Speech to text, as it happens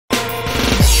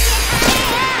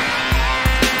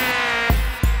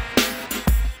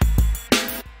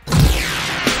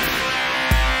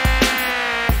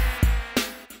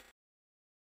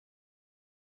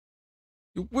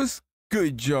What's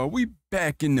good, y'all? We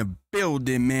back in the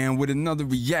building, man, with another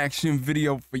reaction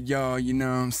video for y'all, you know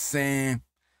what I'm saying?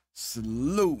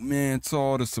 Salute, man, to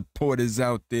all the supporters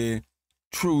out there.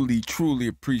 Truly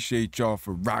appreciate y'all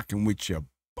for rocking with your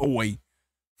boy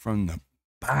from the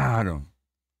bottom.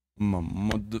 My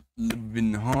mother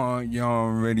living hard, y'all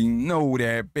already know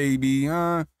that, baby,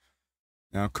 huh?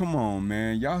 Now, come on,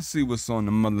 man. Y'all see what's on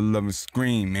the mother loving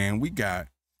screen, man. We got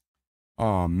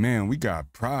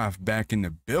Prof back in the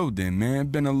building, man.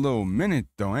 Been a little minute,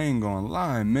 though. I ain't gonna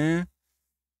lie, man.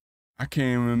 I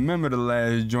can't even remember the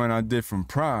last joint I did from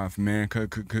Prof, man,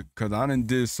 cause I done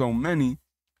did so many.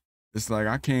 It's like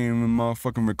I can't even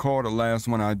motherfucking recall the last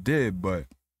one I did, but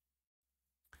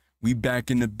we back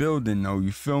in the building, though.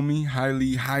 You feel me?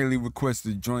 Highly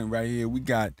requested joint right here. We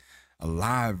got a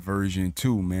live version,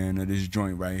 too, man, of this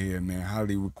joint right here, man.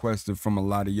 Highly requested from a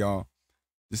lot of y'all.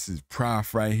 This is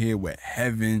Prof right here with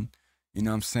Heaven, you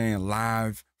know what I'm saying,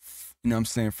 live, you know what I'm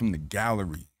saying, from the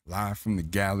gallery, live from the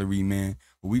gallery, man.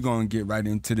 But we gonna get right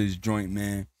into this joint,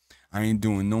 man. I ain't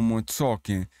doing no more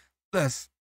talking. Let's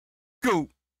go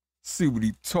see what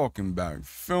he talking about, you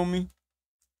feel me?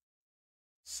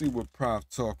 See what Prof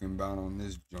talking about on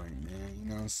this joint, man, you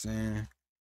know what I'm saying?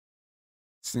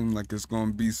 Seems like it's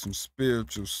gonna be some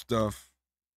spiritual stuff.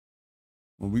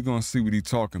 Well, we gonna see what he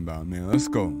talking about, man. Let's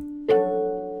go.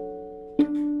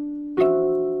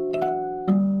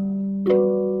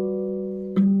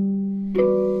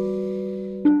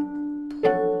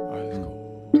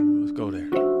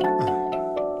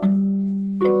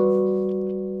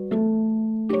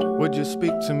 Would you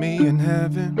speak to me in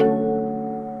heaven?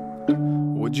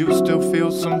 Would you still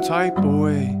feel some type of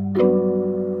way?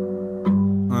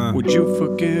 Would you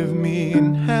forgive me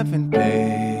in heaven,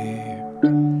 babe?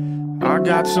 I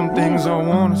got some things I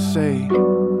wanna say.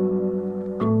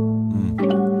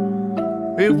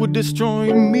 It would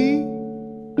destroy me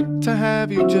to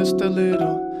have you just a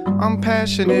little. I'm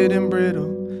passionate and brittle.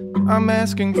 I'm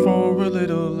asking for a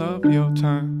little of your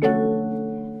time.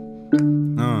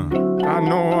 I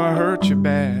know I hurt you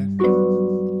bad.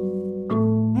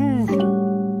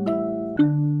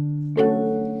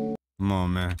 Come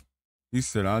on, man. He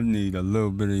said, I need a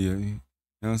little bit of your, you know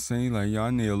what I'm saying? Like, yo,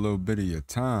 I need a little bit of your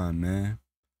time, man.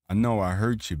 I know I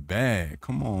hurt you bad.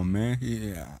 Come on, man.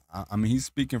 Yeah, I mean, he's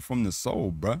speaking from the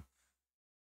soul, bruh.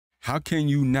 How can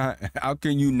you not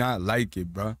like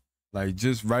it, bruh? Like,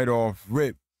 just right off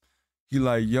rip, he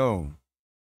like, yo,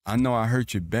 I know I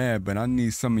hurt you bad, but I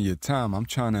need some of your time. I'm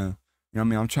trying to, you know what I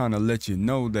mean? I'm trying to let you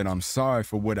know that I'm sorry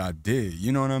for what I did.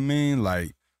 You know what I mean?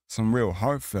 Like, some real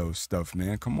heartfelt stuff,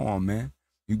 man. Come on, man.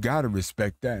 You gotta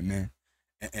respect that, man.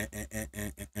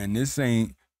 And this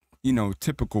ain't, you know,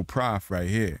 typical Prof right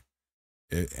here.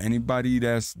 Anybody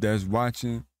that's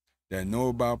watching, that know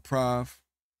about Prof,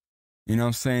 you know what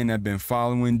I'm saying, that been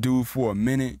following dude for a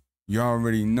minute, you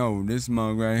already know this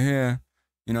mug right here,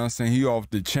 you know what I'm saying, he off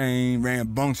the chain,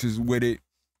 rambunctious with it,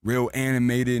 real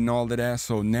animated and all of that.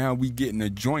 So now we getting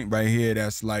a joint right here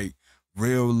that's like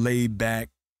real laid back,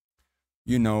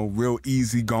 you know, real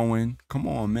easy going. Come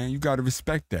on, man. You got to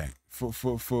respect that.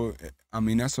 I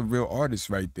mean, that's a real artist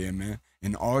right there, man.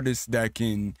 An artist that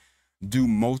can do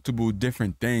multiple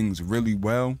different things really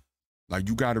well. Like,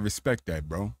 you got to respect that,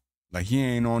 bro. Like, he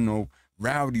ain't on no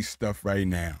rowdy stuff right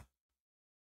now.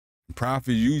 Prof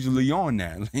is usually on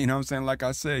that. You know what I'm saying? Like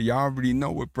I said, y'all already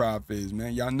know what Prof is,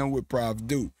 man. Y'all know what Prof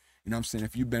do. You know what I'm saying?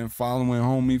 If you've been following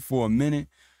homie for a minute,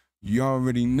 you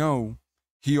already know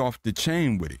he off the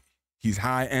chain with it. He's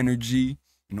high energy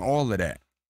and all of that.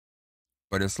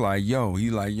 But it's like, yo,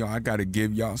 he like, yo, I got to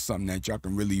give y'all something that y'all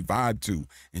can really vibe to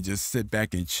and just sit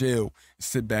back and chill,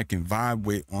 sit back and vibe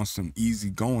with on some easy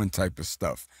going type of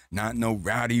stuff. Not no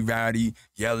rowdy,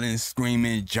 yelling,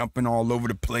 screaming, jumping all over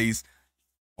the place,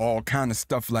 all kind of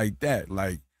stuff like that.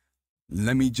 Like,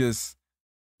 let me just,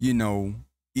 you know,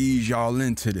 ease y'all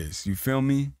into this. You feel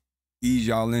me? Ease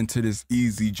y'all into this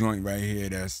easy joint right here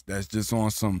that's just on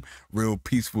some real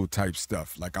peaceful type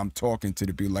stuff. Like, I'm talking to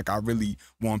the people. Like, I really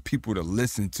want people to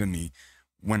listen to me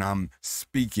when I'm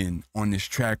speaking on this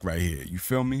track right here. You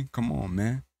feel me? Come on,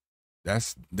 man.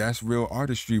 That's real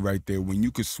artistry right there. When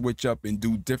you could switch up and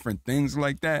do different things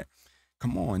like that,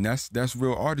 come on, that's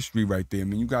real artistry right there. I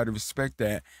mean, you got to respect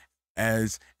that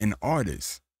as an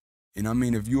artist. And I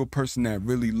mean, if you're a person that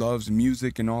really loves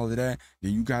music and all of that,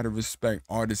 then you got to respect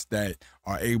artists that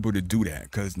are able to do that,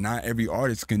 because not every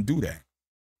artist can do that.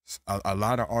 A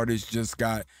lot of artists just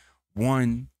got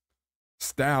one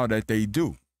style that they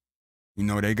do. You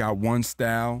know, they got one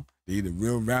style. They're either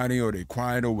real rowdy or they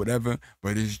quiet or whatever,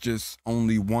 but it's just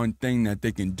only one thing that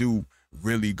they can do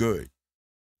really good.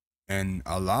 And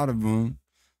a lot of them,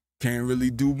 can't really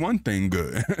do one thing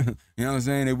good. You know what I'm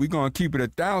saying? If we're going to keep it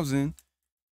 1,000,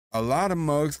 a lot of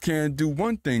mugs can't do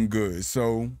one thing good.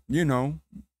 So, you know,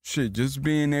 shit, just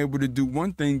being able to do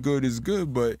one thing good is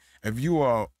good. But if you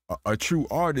are a true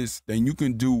artist, then you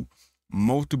can do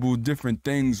multiple different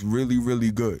things really,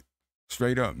 really good.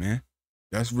 Straight up, man.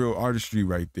 That's real artistry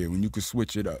right there when you can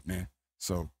switch it up, man.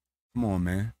 So, come on,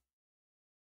 man.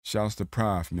 Shouts to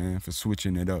Prof, man, for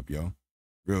switching it up, yo.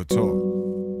 Real talk.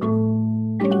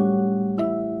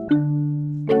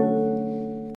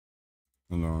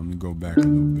 Hold on, let me go back a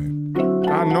little bit.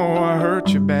 I know I hurt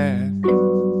you bad.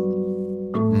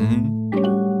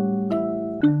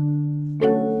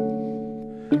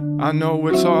 I know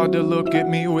it's hard to look at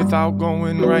me without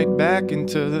going right back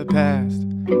into the past.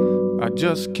 I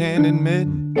just can't admit,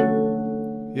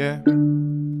 yeah,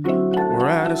 we're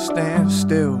at a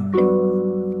standstill.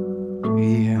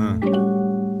 Yeah.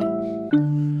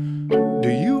 Do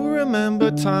you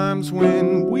remember times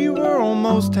when we were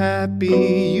almost happy?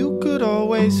 You could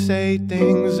always say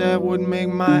things that would make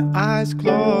my eyes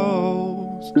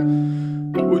close.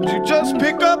 Would you just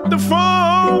pick up the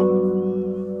phone?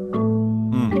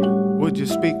 Would you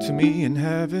speak to me in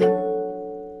heaven?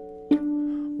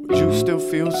 Would you still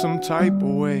feel some type of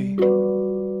way?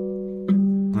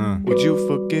 Would you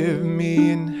forgive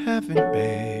me in heaven,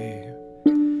 babe?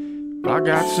 I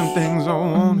got some things I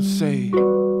wanna say.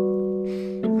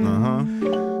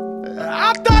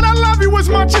 I thought I loved you as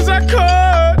much as I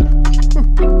could.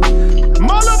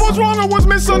 My love was wrong, I was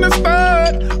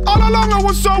misunderstood. All along I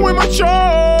was so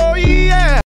immature,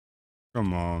 yeah.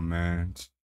 Come on, man.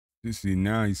 You see,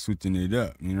 now he's switching it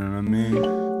up, you know what I mean?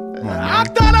 Come on, I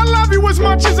thought I loved you as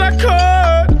much as I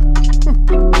could.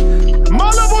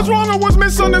 My love was wrong, I was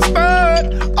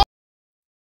misunderstood.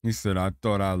 He said, I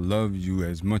thought I loved you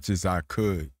as much as I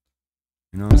could.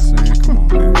 You know what I'm saying? Come on,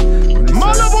 man.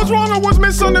 My love was wrong, I was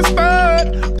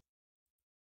misunderstood.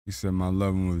 He said my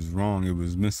love was wrong, it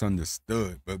was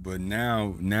misunderstood. But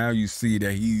now you see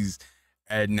that he's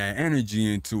adding that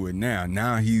energy into it now.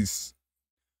 Now he's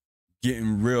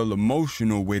getting real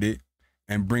emotional with it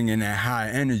and bringing that high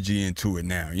energy into it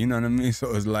now. You know what I mean?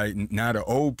 So it's like now the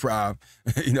old Prof,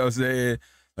 you know what I'm saying?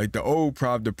 Like the old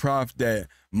Prof, the Prof that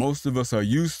most of us are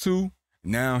used to,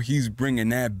 now he's bringing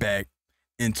that back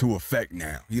into effect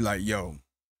now. He like, yo,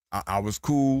 I was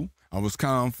cool. I was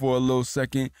calm for a little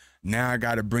second. Now I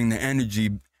got to bring the energy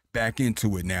back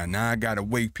into it now. Now I got to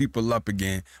wake people up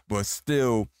again, but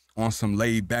still on some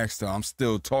laid back stuff. I'm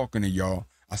still talking to y'all.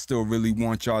 I still really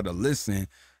want y'all to listen,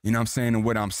 you know what I'm saying, to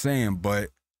what I'm saying,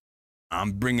 but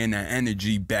I'm bringing that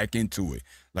energy back into it.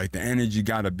 Like the energy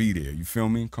got to be there. You feel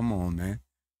me? Come on, man.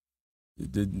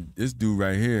 This dude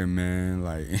right here, man,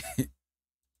 like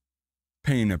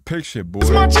painting a picture, boy.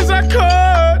 As much as I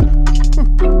could.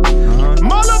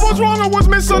 My love was wrong, I was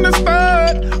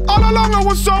misunderstood. All along I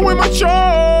was so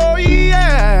immature,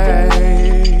 yeah.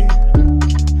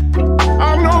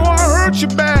 I know I hurt you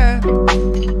bad.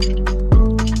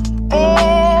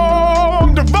 Oh,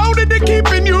 I'm devoted to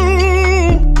keeping you.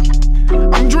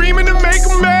 I'm dreaming to make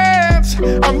amends.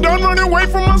 I'm done running away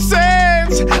from my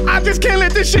sins. I just can't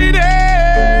let this shit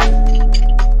end.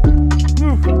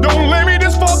 Don't let me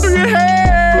just fall through your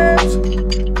hands.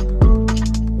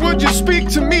 Would you speak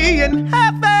to me in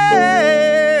heaven?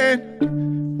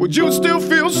 Would you still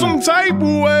feel some type of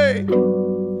way?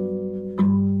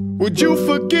 Would you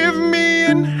forgive me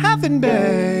in heaven,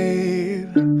 babe?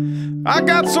 I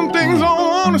got some things I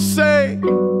wanna say.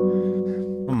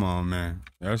 Come on, man.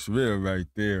 That's real right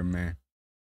there, man.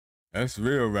 That's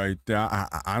real right there.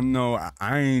 I know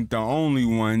I ain't the only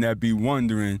one that be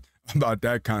wondering about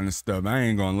that kind of stuff. I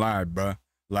ain't gonna lie, bruh.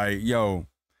 Like, yo,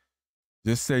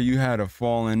 just say you had a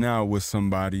falling out with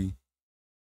somebody,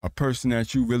 a person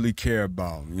that you really care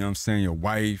about. You know what I'm saying? Your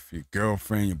wife, your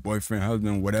girlfriend, your boyfriend,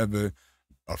 husband, whatever,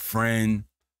 a friend,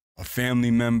 a family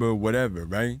member, whatever,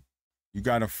 right? You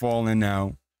got a falling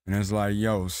out, and it's like,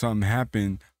 yo, something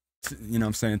happened, you know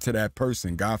what I'm saying, to that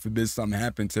person. God forbid something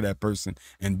happened to that person,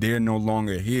 and they're no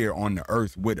longer here on the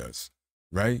earth with us,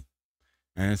 right?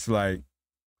 And it's like,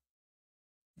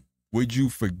 would you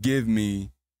forgive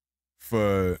me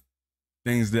for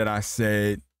things that I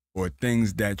said or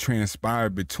things that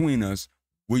transpired between us?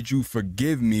 Would you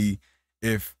forgive me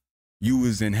if you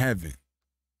was in heaven?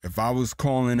 If I was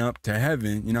calling up to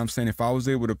heaven, you know what I'm saying? If I was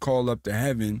able to call up to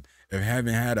heaven, if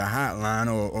heaven had a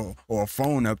hotline or a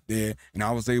phone up there and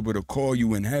I was able to call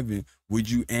you in heaven, would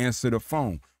you answer the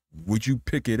phone? Would you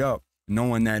pick it up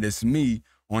knowing that it's me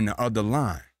on the other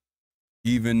line?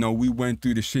 Even though we went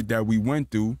through the shit that we went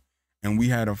through and we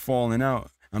had a falling out,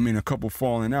 I mean, a couple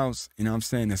falling outs, you know what I'm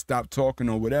saying, and stop talking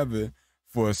or whatever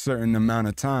for a certain amount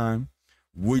of time,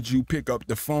 would you pick up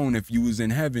the phone if you was in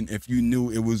heaven if you knew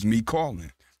it was me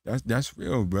calling? That's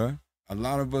real, bruh. A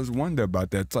lot of us wonder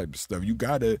about that type of stuff. You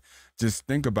gotta just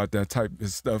think about that type of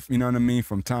stuff, you know what I mean,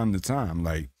 from time to time.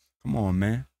 Like, come on,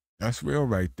 man. That's real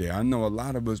right there. I know a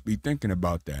lot of us be thinking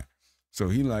about that. So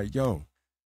he like, yo,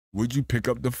 would you pick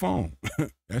up the phone?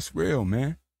 That's real,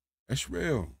 man. That's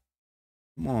real.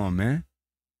 Come on, man.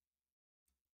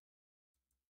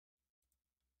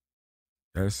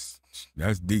 That's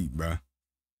deep, bruh.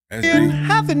 That's In deep.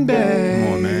 heaven, babe.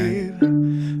 Come on,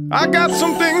 man. I got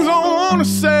some things I wanna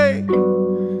say.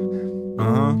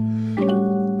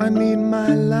 I need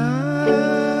my life.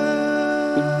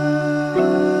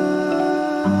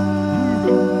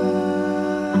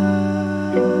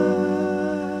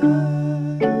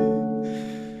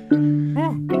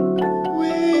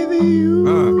 With you.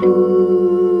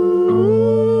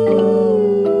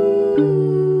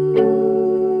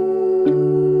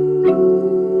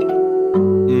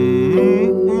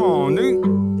 Come on, nigga.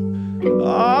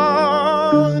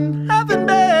 Oh, in heaven,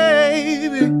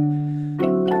 baby.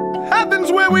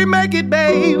 Heaven's where we make it,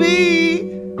 baby.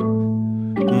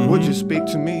 Would you speak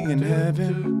to me in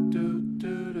heaven?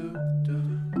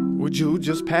 Would you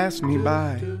just pass me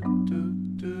by?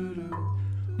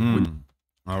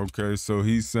 Okay, so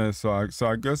he said, so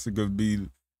I guess it could be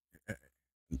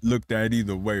looked at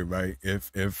either way, right?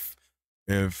 If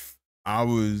I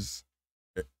was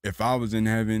in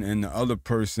heaven and the other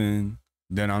person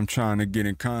that I'm trying to get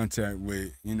in contact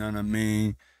with, you know what I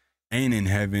mean, ain't in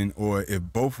heaven, or if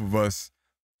both of us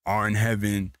are in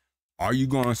heaven, are you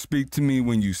gonna speak to me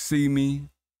when you see me?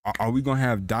 Are we gonna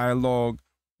have dialogue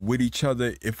with each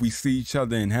other if we see each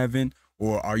other in heaven,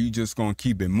 or are you just gonna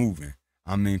keep it moving?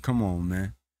 I mean, come on,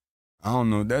 man. I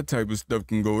don't know, that type of stuff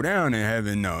can go down in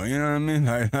heaven, though. You know what I mean?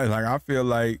 Like I feel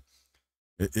like,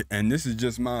 and this is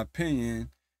just my opinion,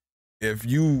 if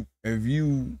you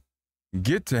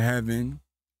get to heaven,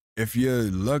 if you're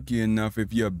lucky enough,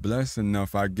 if you're blessed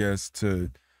enough, I guess, to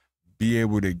be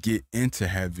able to get into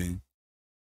heaven,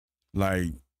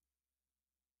 like,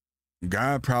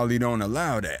 God probably don't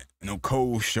allow that.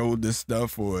 Cold shoulder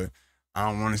stuff, or I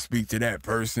don't want to speak to that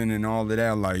person and all of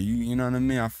that. Like, you know what I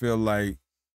mean? I feel like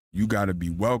you got to be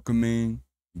welcoming.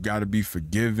 You got to be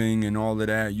forgiving and all of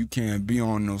that. You can't be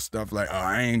on no stuff like, oh,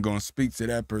 I ain't going to speak to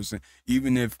that person.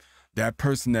 Even if that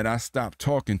person that I stopped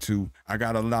talking to, I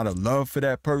got a lot of love for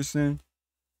that person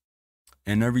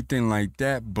and everything like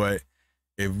that. But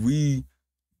if we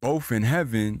both in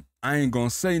heaven, I ain't going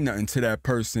to say nothing to that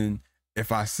person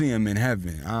if I see him in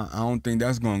heaven. I don't think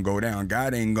that's going to go down.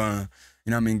 God ain't going to,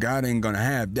 you know what I mean? God ain't going to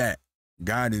have that.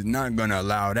 God is not going to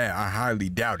allow that. I highly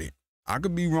doubt it. I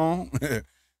could be wrong.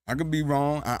 I could be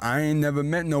wrong. I ain't never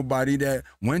met nobody that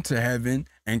went to heaven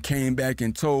and came back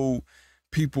and told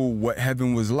people what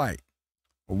heaven was like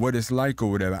or what it's like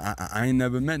or whatever. I ain't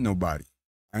never met nobody.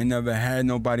 I ain't never had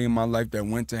nobody in my life that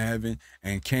went to heaven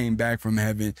and came back from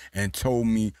heaven and told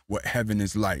me what heaven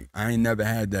is like. I ain't never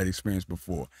had that experience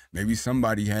before. Maybe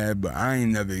somebody had, but I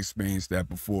ain't never experienced that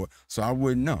before, so I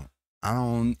wouldn't know. I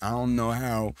don't know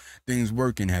how things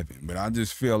work in heaven, but I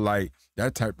just feel like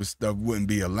that type of stuff wouldn't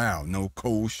be allowed. No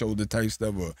cold shoulder type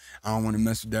stuff, or I don't want to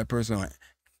mess with that person, or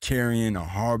carrying or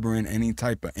harboring any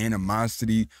type of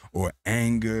animosity or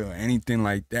anger or anything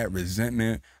like that,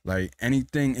 resentment, like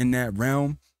anything in that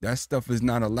realm. That stuff is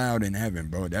not allowed in heaven,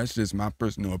 bro. That's just my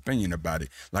personal opinion about it.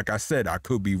 Like I said, I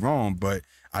could be wrong, but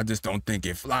I just don't think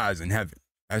it flies in heaven.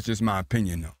 That's just my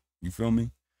opinion, though. You feel me?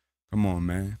 Come on,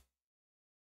 man.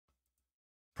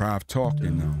 Prof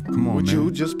talking though. Come on, Would man. you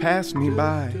just pass me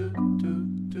by?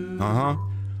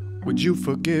 Would you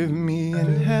forgive me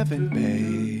in heaven,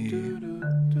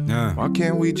 babe? Yeah. Why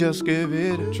can't we just give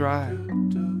it a try?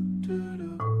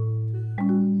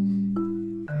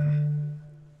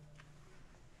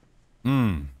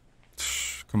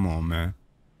 Come on, man.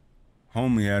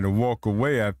 Homie had to walk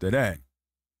away after that.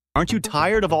 Aren't you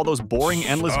tired of all those boring,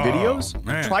 endless videos?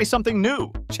 Man. Try something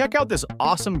new. Check out this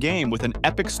awesome game with an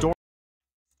epic story.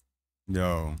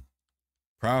 Yo,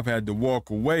 Prof had to walk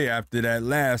away after that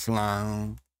last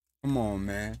line. Come on,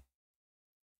 man.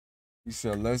 He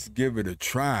said, let's give it a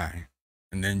try.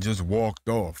 And then just walked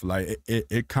off. Like,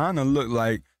 it kind of looked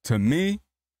like, to me,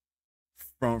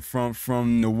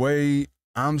 from the way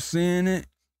I'm seeing it,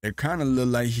 it kind of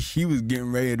looked like he was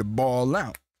getting ready to ball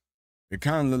out. It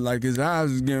kind of looked like his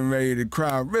eyes was getting ready to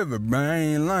cry a river, bro. I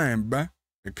ain't lying, bro.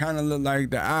 It kind of looked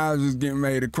like the eyes was getting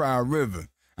ready to cry a river.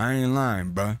 I ain't lying,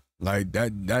 bro. Like,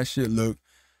 that shit looked,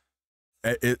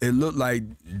 it looked like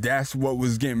that's what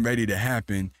was getting ready to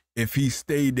happen if he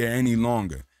stayed there any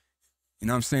longer. You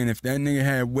know what I'm saying? If that nigga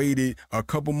had waited a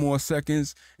couple more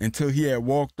seconds until he had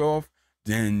walked off,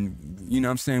 then, you know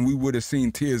what I'm saying, we would have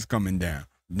seen tears coming down.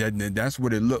 That's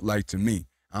what it looked like to me.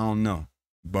 I don't know.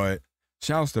 But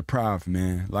shouts to Prof,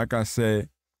 man. Like I said,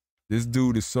 this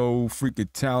dude is so freaking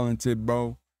talented,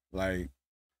 bro. Like,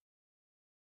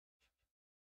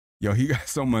 yo, he got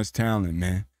so much talent,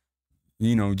 man.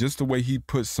 You know, just the way he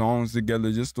puts songs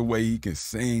together, just the way he can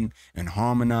sing and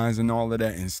harmonize and all of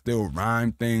that and still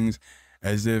rhyme things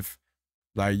as if,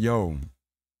 like, yo,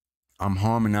 I'm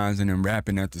harmonizing and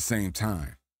rapping at the same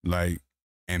time. Like,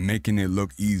 and making it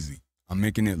look easy. I'm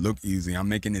making it look easy. I'm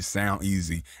making it sound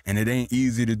easy. And it ain't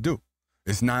easy to do.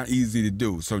 It's not easy to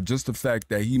do. So just the fact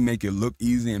that he make it look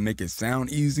easy and make it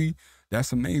sound easy,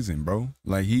 that's amazing, bro.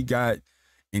 Like, he got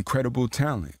incredible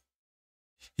talent.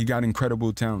 He got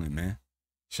incredible talent, man.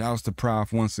 Shouts to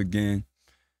Prof once again.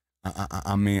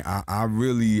 I mean, I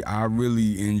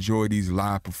really enjoy these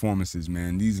live performances,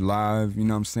 man. These live, you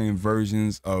know what I'm saying,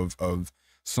 versions of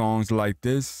songs like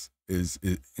this is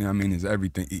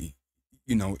everything.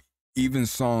 You know, even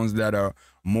songs that are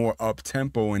more up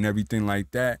tempo and everything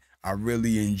like that, I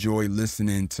really enjoy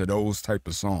listening to those type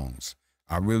of songs.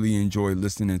 I really enjoy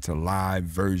listening to live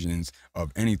versions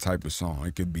of any type of song.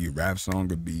 It could be a rap song, it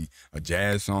could be a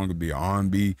jazz song, it could be an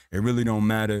R&B. It really don't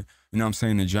matter, you know what I'm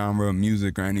saying, the genre of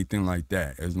music or anything like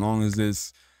that. As long as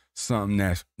it's something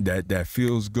that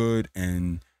feels good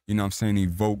and, you know what I'm saying,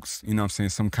 evokes, you know what I'm saying,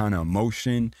 some kind of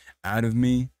emotion out of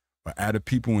me or out of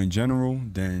people in general,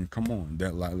 then come on,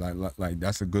 that like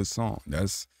that's a good song.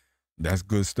 That's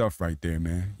good stuff right there,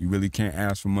 man. You really can't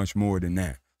ask for much more than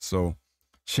that. So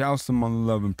shouts to Mother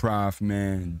Loving Prof,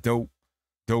 man. Dope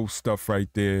stuff right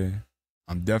there.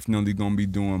 I'm definitely gonna be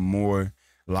doing more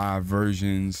live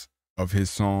versions of his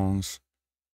songs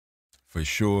for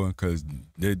sure. Cause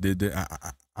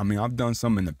I mean, I've done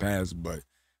some in the past, but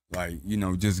like, you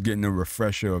know, just getting a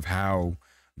refresher of how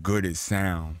good it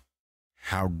sounds,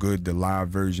 how good the live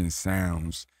version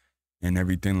sounds and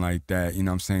everything like that. You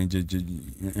know what I'm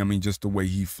saying? Just the way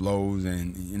he flows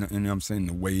and, you know what I'm saying?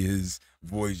 The way his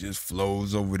voice just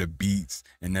flows over the beats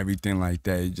and everything like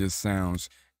that. It just sounds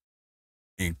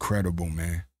incredible,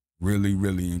 man. Really,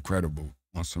 really incredible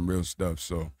on some real stuff.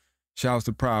 So shouts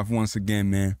to Prof once again,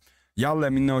 man. Y'all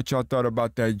let me know what y'all thought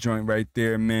about that joint right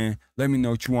there, man. Let me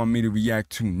know what you want me to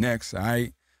react to next, all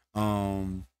right?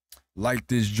 Like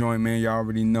this joint, man. Y'all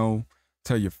already know.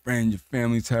 Tell your friends, your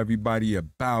family, tell everybody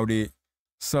about it.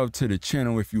 Sub to the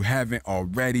channel if you haven't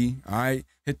already, all right?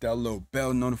 Hit that little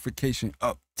bell notification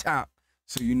up top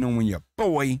so you know when your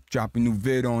boy drop a new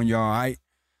vid on y'all,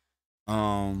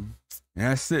 all right?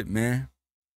 That's it, man.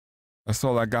 That's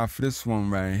all I got for this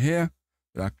one right here.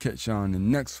 But I'll catch y'all on the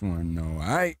next one, though,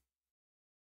 all right?